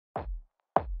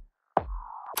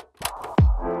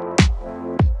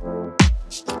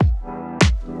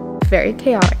very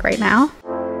chaotic right now.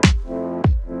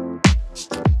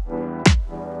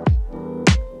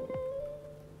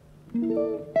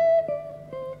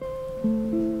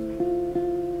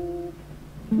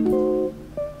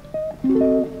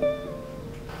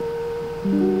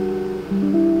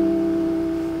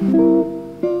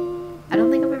 I don't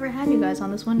think I've ever had you guys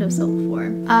on this windowsill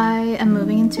before. I am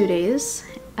moving in 2 days.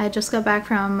 I just got back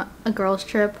from a girls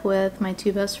trip with my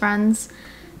 2 best friends,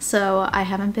 so I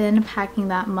haven't been packing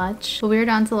that much. But we were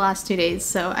down to the last 2 days,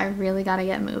 so I really gotta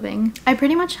get moving. I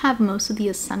pretty much have most of the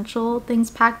essential things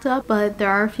packed up, but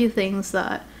there are a few things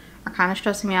that are kind of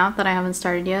stressing me out that I haven't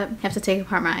started yet. I have to take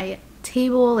apart my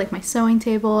table, like my sewing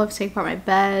table. I have to take apart my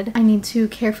bed. I need to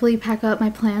carefully pack up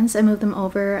my plants and move them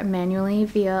over manually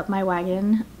via my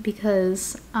wagon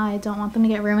because I don't want them to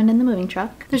get ruined in the moving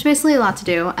truck. There's basically a lot to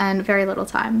do and very little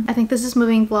time. I think this is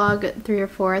moving vlog 3 or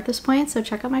 4 at this point, so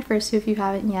check out my first 2 if you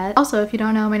haven't yet. Also, if you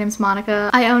don't know, my name's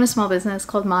Monica. I own a small business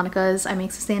called Monica's. I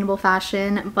make sustainable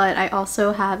fashion, but I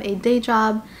also have a day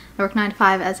job. I work 9 to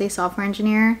 5 as a software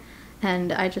engineer,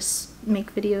 and I just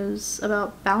make videos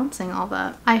about balancing all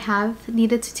that. I have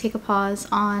needed to take a pause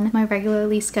on my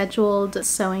regularly scheduled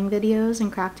sewing videos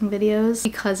and crafting videos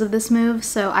because of this move,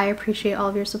 so I appreciate all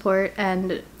of your support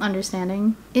and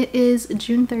understanding. It is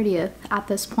June 30th at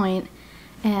this point,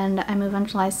 and I move on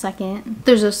July 2nd.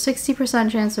 There's a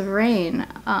 60% chance of rain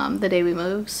the day we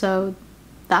move, so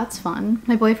that's fun.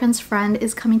 My boyfriend's friend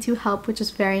is coming to help, which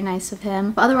is very nice of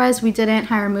him. But otherwise, we didn't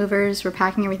hire movers. We're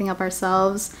packing everything up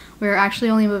ourselves. We're actually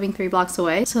only moving 3 blocks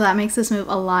away, so that makes this move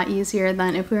a lot easier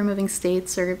than if we were moving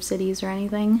states or cities or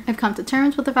anything. I've come to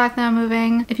terms with the fact that I'm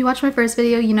moving. If you watched my first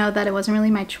video, you know that it wasn't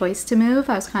really my choice to move.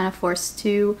 I was kind of forced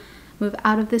to move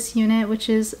out of this unit, which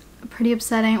is pretty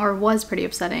upsetting, or was pretty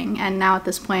upsetting. And now at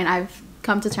this point, I've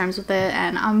come to terms with it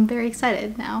and I'm very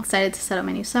excited now. Excited to set up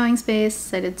my new sewing space,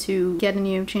 excited to get a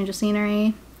new change of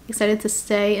scenery, excited to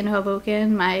stay in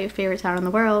Hoboken, my favorite town in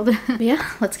the world. But yeah,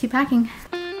 let's keep packing.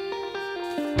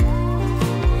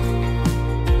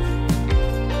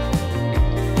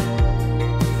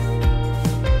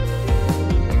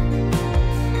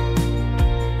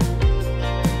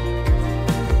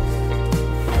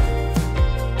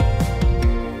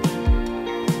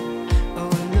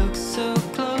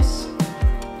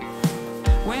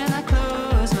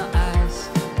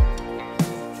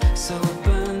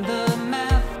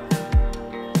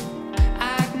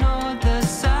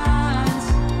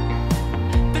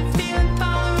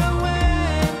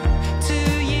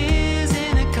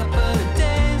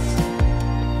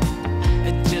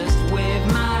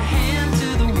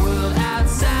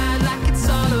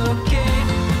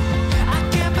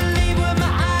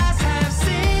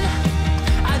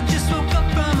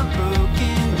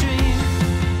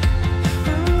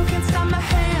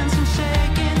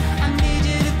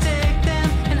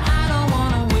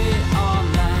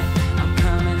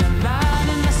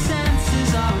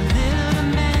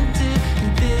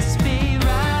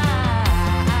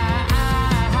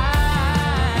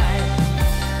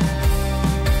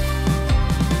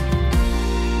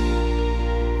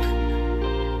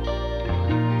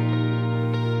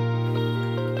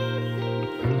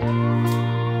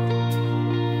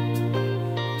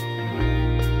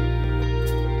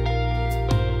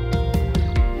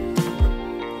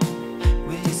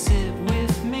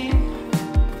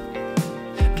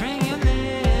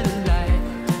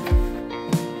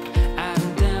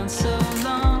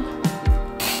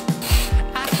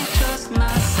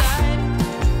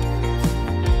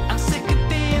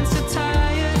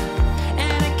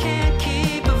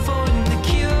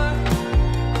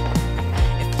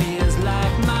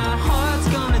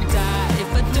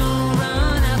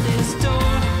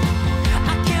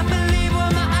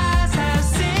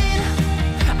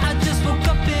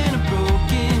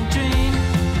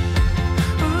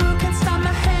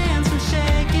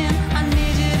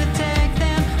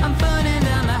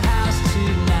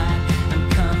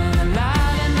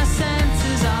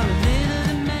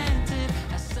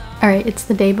 Alright, it's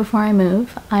the day before I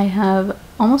move. I have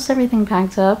almost everything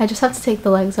packed up. I just have to take the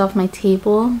legs off my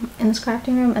table in this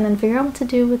crafting room and then figure out what to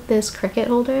do with this Cricut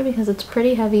holder because it's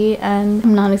pretty heavy and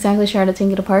I'm not exactly sure how to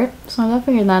take it apart. So I gotta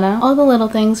figure that out. All the little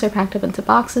things are packed up into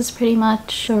boxes pretty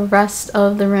much. The rest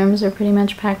of the rooms are pretty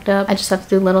much packed up. I just have to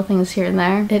do little things here and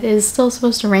there. It is still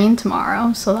supposed to rain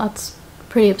tomorrow, so that's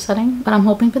pretty upsetting, but I'm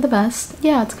hoping for the best.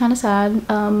 Yeah, it's kind of sad.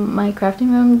 My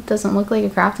crafting room doesn't look like a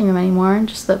crafting room anymore.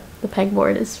 Just the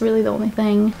pegboard is really the only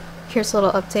thing. Here's a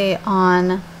little update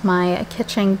on my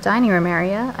kitchen dining room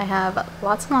area. I have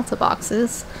lots and lots of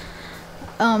boxes.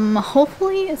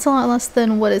 Hopefully it's a lot less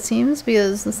than what it seems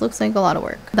because this looks like a lot of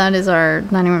work. That is our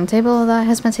dining room table that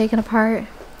has been taken apart.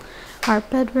 Our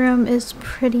bedroom is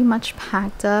pretty much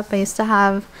packed up. I used to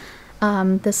have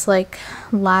this like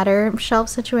ladder shelf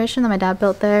situation that my dad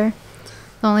built there.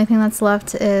 The only thing that's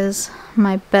left is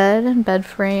my bed and bed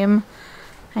frame,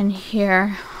 and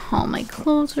here all my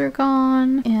clothes are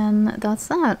gone, and that's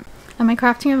that. And my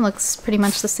crafting room looks pretty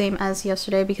much the same as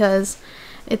yesterday because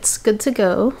it's good to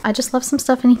go. I just left some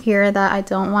stuff in here that I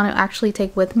don't want to actually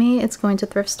take with me. It's going to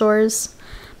thrift stores,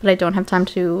 but I don't have time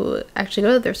to actually go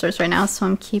to the thrift stores right now, so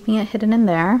I'm keeping it hidden in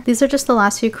there. These are just the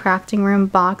last few crafting room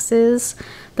boxes.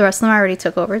 The rest of them I already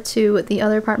took over to the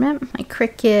other apartment. My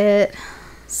Cricut,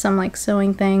 some like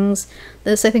sewing things.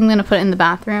 This I think I'm gonna put in the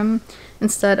bathroom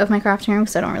instead of my crafting room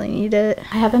because I don't really need it.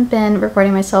 I haven't been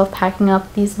recording myself packing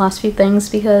up these last few things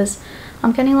because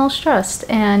I'm getting a little stressed,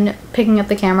 and picking up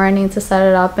the camera, I need to set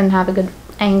it up and have a good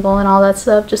angle and all that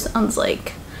stuff just sounds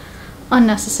like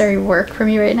unnecessary work for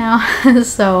me right now.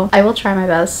 So I will try my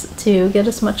best to get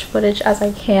as much footage as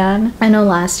I can. I know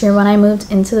last year when I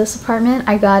moved into this apartment,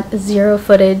 I got 0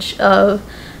 footage of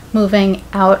moving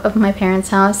out of my parents'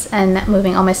 house and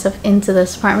moving all my stuff into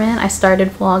this apartment. I started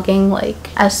vlogging like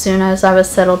as soon as I was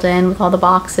settled in with all the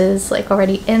boxes like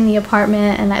already in the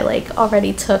apartment, and I like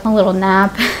already took a little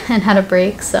nap and had a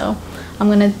break. So I'm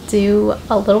gonna do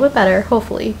a little bit better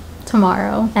hopefully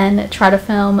tomorrow and try to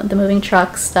film the moving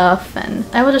truck stuff, and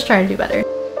I will just try to do better.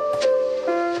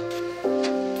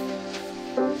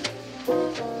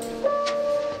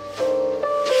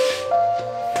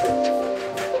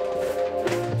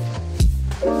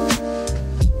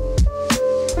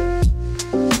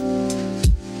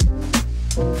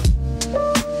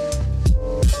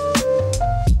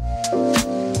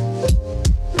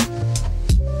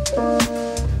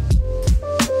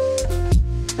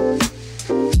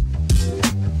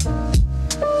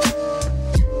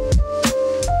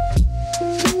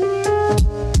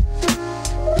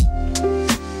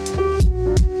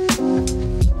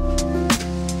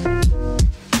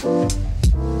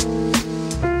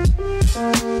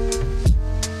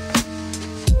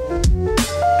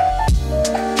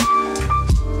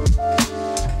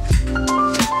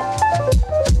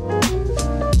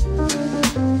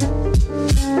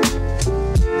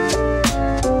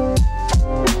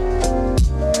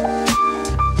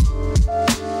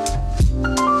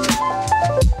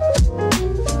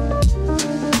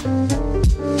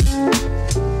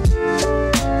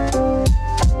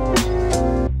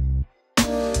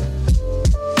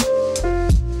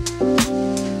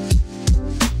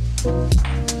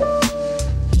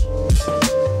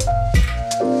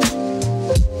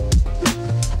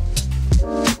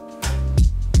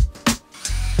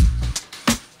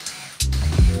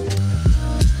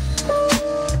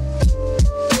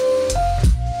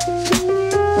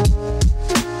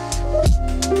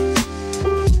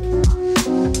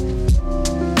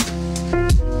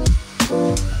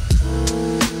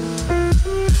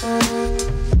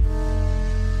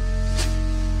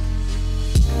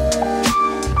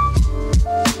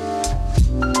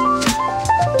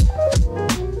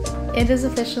 It is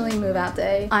officially move out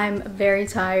day. I'm very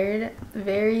tired,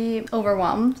 very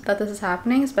overwhelmed that this is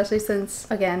happening, especially since,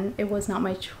 again, it was not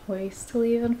my choice to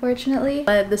leave, unfortunately.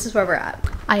 But this is where we're at.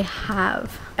 I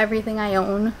have everything I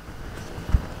own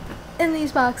in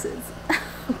these boxes.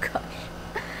 Oh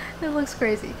gosh, it looks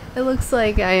crazy. It looks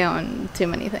like I own too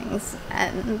many things,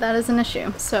 and that is an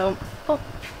issue. So, oh,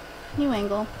 new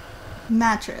angle.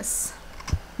 Mattress.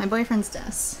 My boyfriend's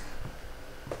desk.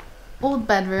 Old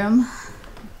bedroom.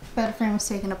 Bed frame was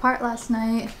taken apart last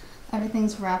night.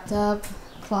 Everything's wrapped up.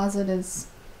 Closet is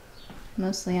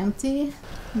mostly empty.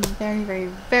 Very, very,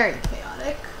 very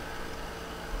chaotic.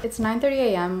 It's 9:30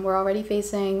 a.m. We're already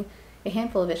facing a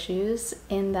handful of issues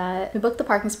in that we booked the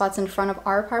parking spots in front of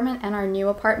our apartment and our new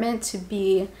apartment to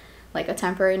be like a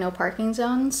temporary no parking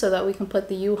zone so that we can put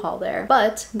the U-Haul there.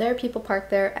 But there are people parked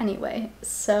there anyway.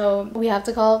 So we have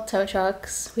to call tow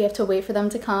trucks. We have to wait for them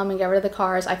to come and get rid of the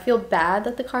cars. I feel bad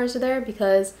that the cars are there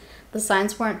because the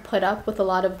signs weren't put up with a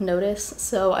lot of notice.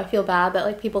 So I feel bad that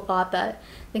like people thought that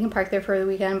they can park there for the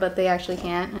weekend, but they actually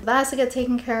can't. That has to get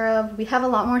taken care of. We have a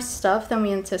lot more stuff than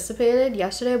we anticipated.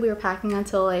 Yesterday we were packing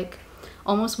until like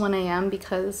almost 1 a.m.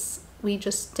 because we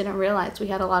just didn't realize we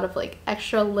had a lot of like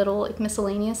extra little like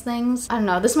miscellaneous things. I don't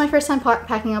know, this is my first time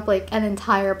packing up like an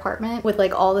entire apartment with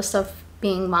like all the stuff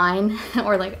being mine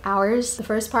or like ours. The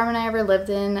first apartment I ever lived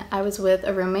in, I was with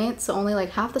a roommate, so only like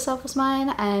half the stuff was mine,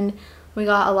 and we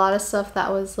got a lot of stuff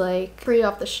that was like free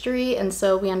off the street, and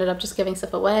so we ended up just giving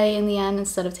stuff away in the end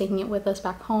instead of taking it with us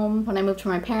back home. When I moved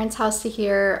from my parents' house to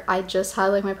here, I just had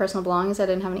like my personal belongings. I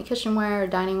didn't have any kitchenware or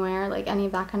diningware, like any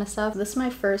of that kind of stuff. This is my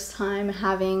first time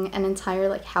having an entire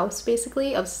like house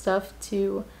basically of stuff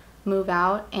to move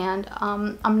out, and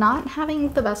I'm not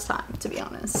having the best time, to be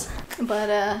honest.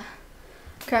 But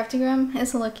crafting room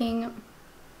is looking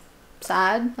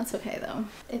sad. That's okay though.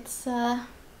 It's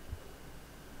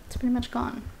pretty much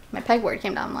gone. My pegboard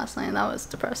came down last night and that was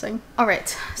depressing. All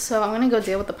right, so I'm gonna go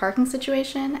deal with the parking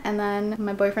situation, and then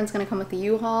my boyfriend's gonna come with the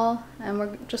U-Haul, and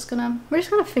we're just gonna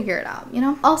figure it out, you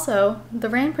know? Also, the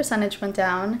rain percentage went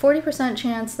down. 40%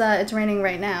 chance that it's raining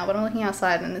right now, but I'm looking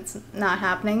outside and it's not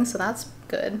happening, so that's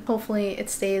good. Hopefully it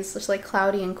stays just like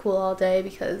cloudy and cool all day,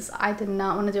 because I did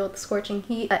not want to deal with the scorching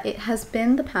heat. It has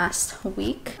been the past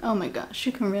week. Oh my gosh,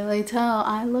 you can really tell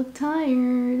I look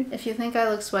tired. If you think I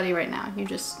look sweaty right now, you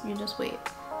just wait.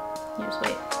 You just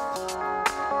wait.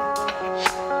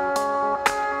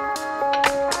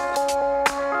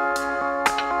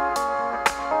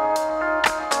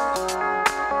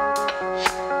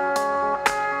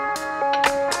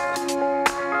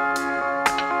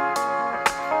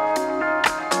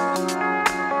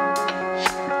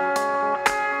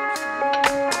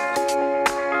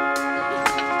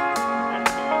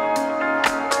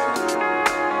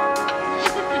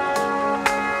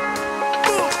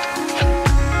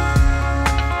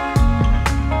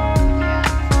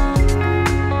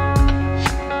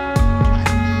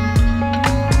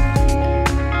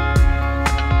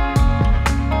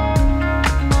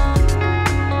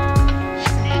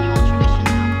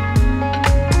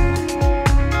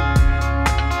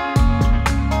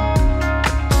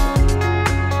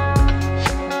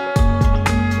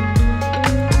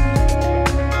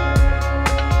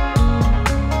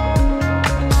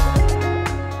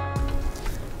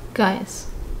 Guys,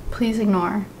 please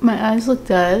ignore. My eyes look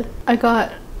dead. I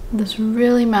got this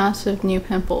really massive new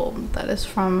pimple that is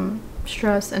from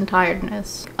stress and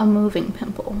tiredness. A moving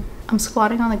pimple. I'm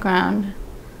squatting on the ground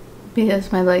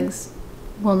because my legs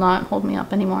will not hold me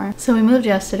up anymore. So we moved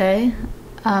yesterday.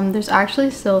 There's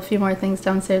actually still a few more things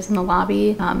downstairs in the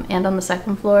lobby and on the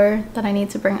second floor that I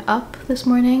need to bring up this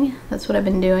morning. That's what I've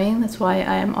been doing. That's why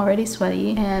I am already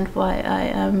sweaty and why I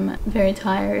am very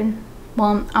tired.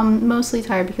 Well, I'm mostly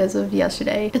tired because of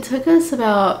yesterday. It took us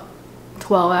about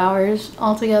 12 hours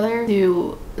altogether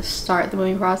to start the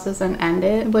moving process and end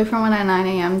it. My boyfriend went at 9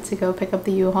 a.m. to go pick up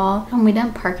the U-Haul, and we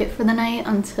didn't park it for the night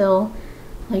until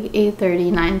like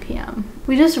 8:30, 9 p.m.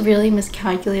 We just really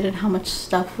miscalculated how much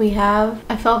stuff we have.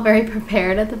 I felt very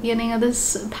prepared at the beginning of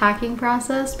this packing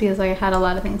process because I had a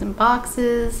lot of things in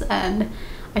boxes, and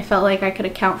I felt like I could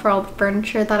account for all the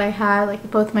furniture that I had,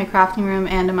 like both my crafting room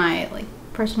and my like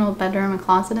personal bedroom and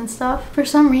closet and stuff. For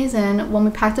some reason, when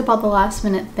we packed up all the last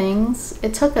minute things,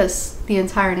 it took us the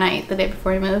entire night the day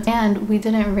before we moved, and we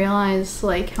didn't realize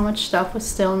like how much stuff was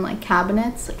still in like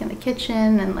cabinets, like in the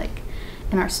kitchen and like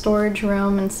in our storage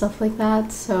room and stuff like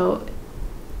that. So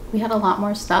we had a lot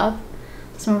more stuff.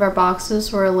 Some of our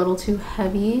boxes were a little too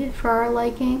heavy for our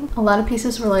liking. A lot of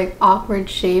pieces were like awkward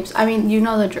shapes. I mean, you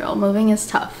know the drill, moving is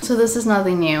tough. So this is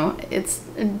nothing new.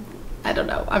 I don't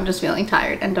know, I'm just feeling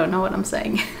tired and don't know what I'm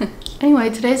saying. Anyway,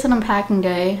 today's an unpacking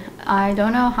day. I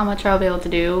don't know how much I'll be able to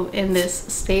do in this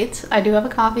state. I do have a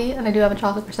coffee and I do have a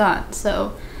chocolate croissant,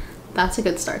 so that's a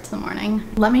good start to the morning.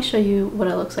 Let me show you what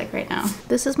it looks like right now.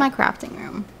 This is my crafting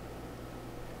room.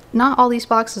 Not all these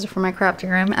boxes are for my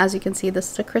crafting room. As you can see,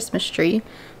 this is a Christmas tree.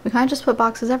 We kind of just put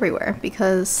boxes everywhere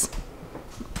because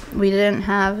we didn't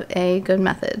have a good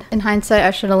method. In hindsight,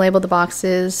 I should have labeled the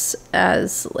boxes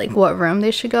as like what room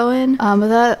they should go in, but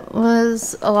that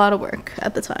was a lot of work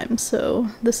at the time. So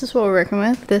this is what we're working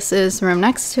with. This is the room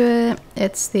next to it.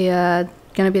 It's the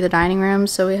gonna be the dining room.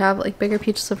 So we have like bigger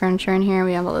pieces of furniture in here.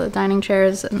 We have all the dining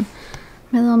chairs and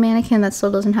my little mannequin that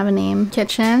still doesn't have a name.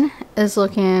 Kitchen is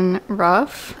looking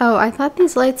rough. Oh, I thought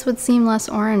these lights would seem less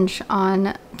orange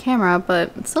on camera,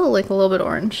 but it's still like a little bit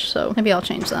orange, so maybe I'll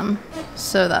change them.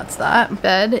 So that's that.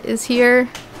 Bed is here.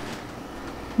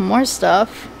 More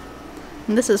stuff.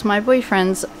 And this is my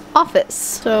boyfriend's office.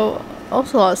 So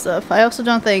also a lot of stuff. I also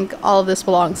don't think all of this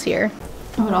belongs here.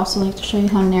 I would also like to show you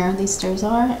how narrow these stairs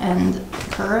are and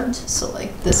curved. So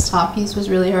like this top piece was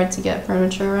really hard to get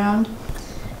furniture around.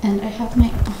 And I have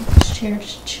my office chair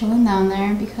chilling down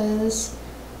there because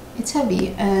it's heavy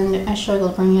and I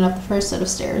struggled bringing it up the first set of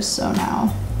stairs, so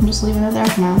now I'm just leaving it there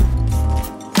for now.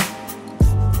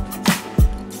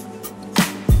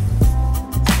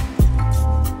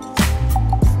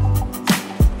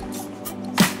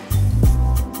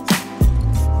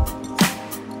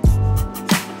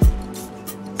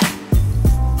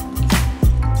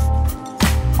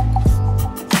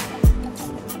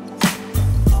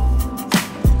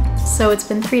 So it's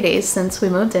been 3 days since we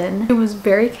moved in. It was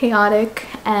very chaotic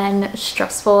and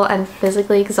stressful and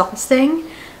physically exhausting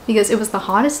because it was the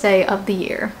hottest day of the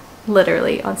year.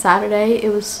 literally on Saturday. It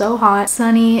was so hot,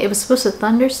 sunny. It was supposed to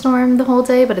thunderstorm the whole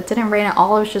day, but it didn't rain at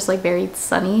all. It was just like very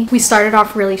sunny. We started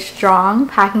off really strong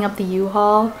packing up the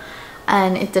U-Haul,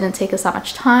 and it didn't take us that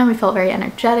much time. We felt very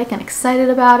energetic and excited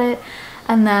about it.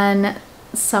 And then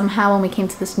somehow when we came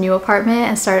to this new apartment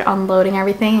and started unloading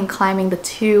everything and climbing the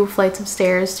 2 flights of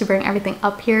stairs to bring everything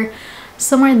up here,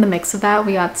 somewhere in the mix of that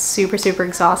we got super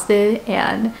exhausted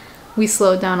and we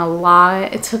slowed down a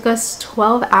lot. It took us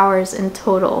 12 hours in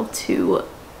total to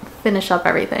finish up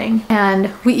everything,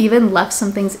 and we even left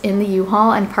some things in the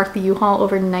U-Haul and parked the U-Haul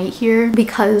overnight here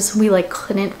because we like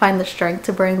couldn't find the strength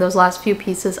to bring those last few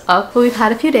pieces up. But we've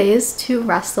had a few days to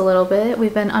rest a little bit.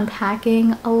 We've been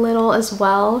unpacking a little as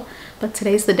well, but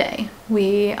today's the day.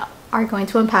 We are going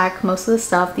to unpack most of the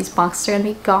stuff. These boxes are gonna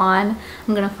be gone.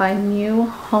 I'm gonna find new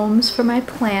homes for my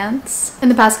plants. In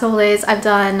the past couple days, I've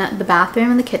done the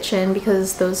bathroom and the kitchen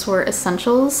because those were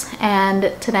essentials.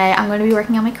 And today I'm going to be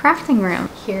working on my crafting room.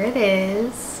 Here it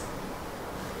is.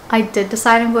 I did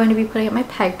decide I'm going to be putting up my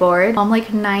pegboard. I'm like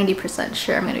 90%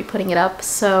 sure I'm gonna be putting it up,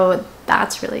 so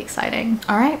that's really exciting.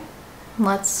 All right,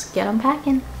 let's get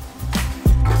unpacking.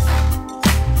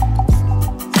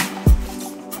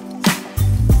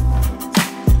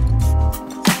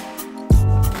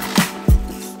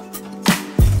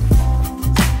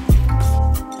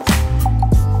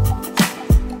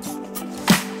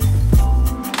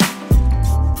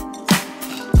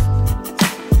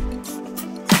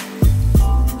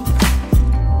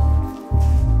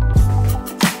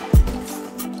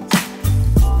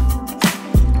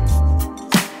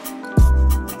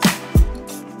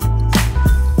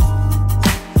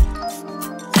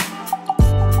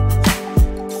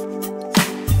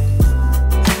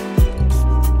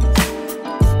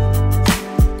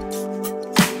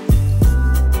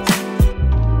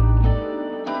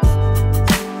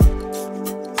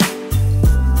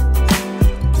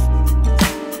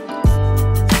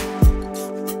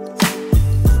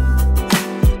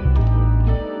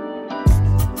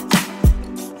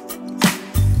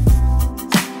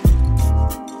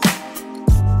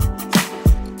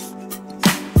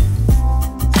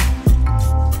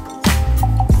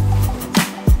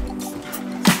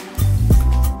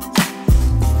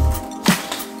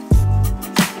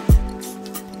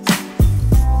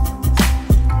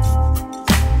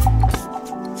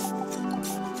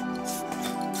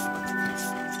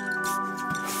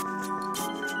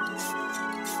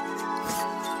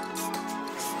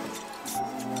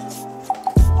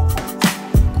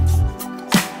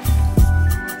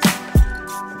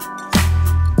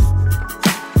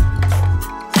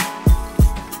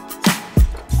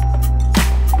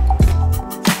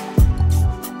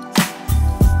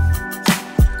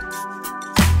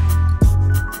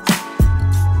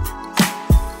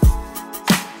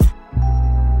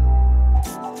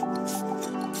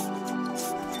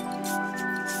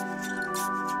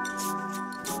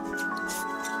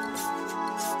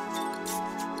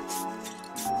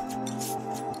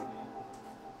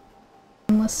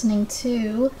 Listening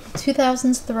to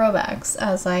 2000s throwbacks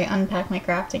as I unpack my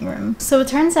crafting room. So it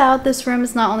turns out this room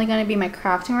is not only going to be my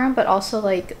crafting room, but also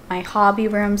like my hobby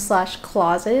room slash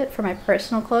closet for my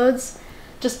personal clothes.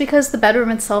 Just because the bedroom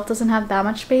itself doesn't have that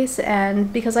much space,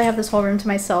 and because I have this whole room to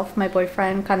myself, my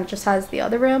boyfriend kind of just has the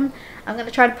other room. I'm going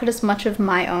to try to put as much of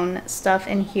my own stuff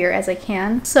in here as I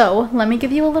can. So let me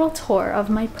give you a little tour of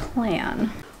my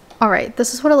plan. Alright,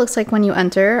 this is what it looks like when you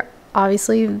enter.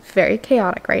 Obviously very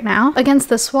chaotic right now. Against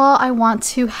this wall, I want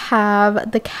to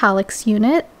have the calyx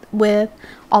unit with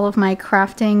all of my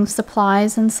crafting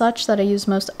supplies and such that I use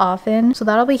most often. So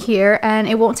that'll be here, and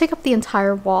it won't take up the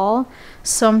entire wall.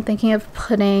 So I'm thinking of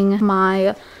putting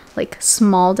my like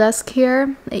small desk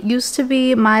here. It used to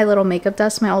be my little makeup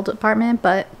desk, my old apartment,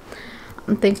 but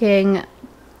I'm thinking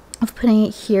of putting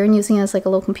it here and using it as like a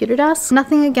little computer desk.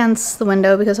 Nothing against the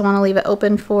window because I want to leave it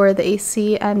open for the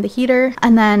AC and the heater.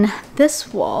 And then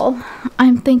this wall,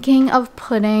 I'm thinking of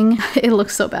putting, it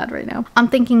looks so bad right now. I'm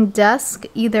thinking desk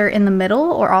either in the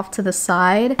middle or off to the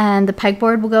side, and the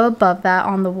pegboard will go above that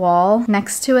on the wall.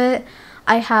 Next to it,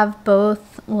 I have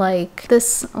both like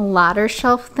this ladder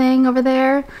shelf thing over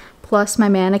there, plus my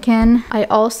mannequin. I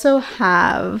also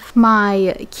have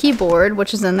my keyboard,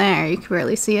 which is in there. You can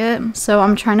barely see it. So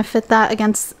I'm trying to fit that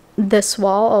against this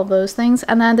wall, all those things.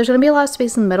 And then there's gonna be a lot of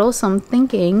space in the middle, so I'm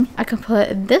thinking I could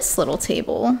put this little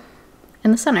table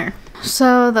in the center.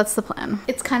 So that's the plan.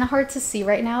 It's kind of hard to see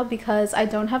right now because I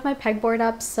don't have my pegboard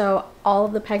up, so all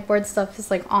of the pegboard stuff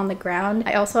is like on the ground.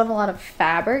 I also have a lot of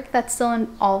fabric that's still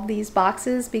in all of these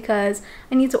boxes because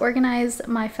I need to organize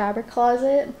my fabric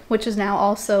closet, which is now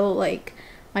also like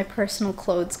my personal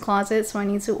clothes closet, so I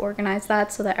need to organize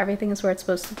that so that everything is where it's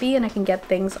supposed to be and I can get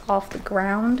things off the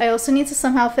ground. I also need to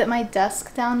somehow fit my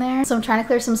desk down there, so I'm trying to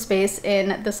clear some space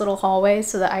in this little hallway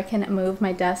so that I can move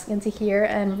my desk into here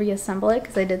and reassemble it,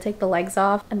 because I did take the legs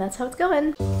off, and that's how it's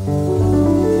going.